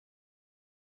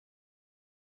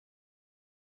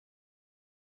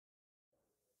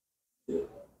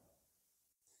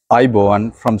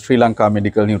Aibowan from Sri Lanka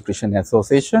Medical Nutrition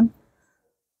Association.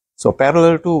 So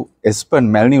parallel to Espen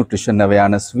Malnutrition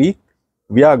Awareness Week,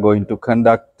 we are going to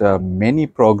conduct many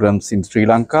programs in Sri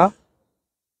Lanka.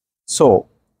 So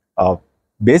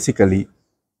basically,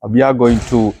 we are going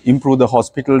to improve the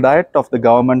hospital diet of the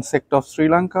government sector of Sri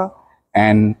Lanka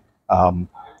and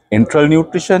enteral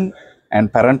nutrition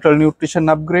and parental nutrition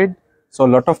upgrade. So a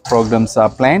lot of programs are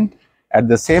planned. At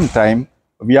the same time,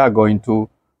 we are going to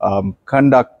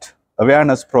conduct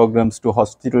awareness programs to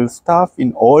hospital staff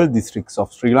in all districts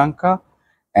of Sri Lanka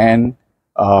and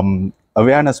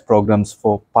awareness programs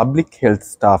for public health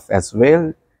staff as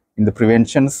well in the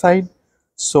prevention side.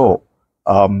 So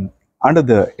under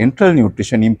the enteral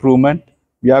nutrition improvement,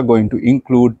 we are going to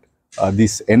include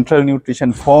this enteral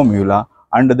nutrition formula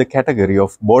under the category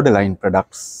of borderline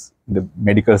products, the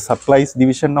medical supplies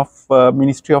division of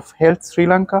Ministry of Health Sri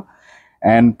Lanka.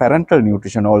 And parental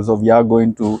nutrition also, we are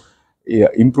going to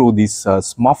improve these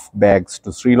SMUF bags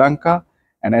to Sri Lanka.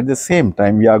 And at the same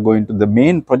time, we are going to, the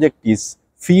main project is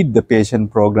Feed the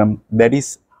Patient program, that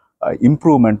is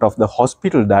improvement of the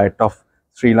hospital diet of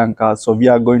Sri Lanka. So we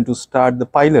are going to start the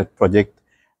pilot project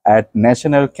at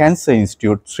National Cancer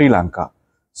Institute, Sri Lanka.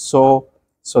 So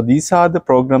these are the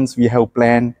programs we have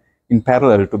planned in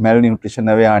parallel to Malnutrition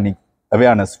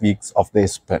Awareness Weeks of the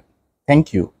Espen.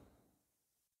 Thank you.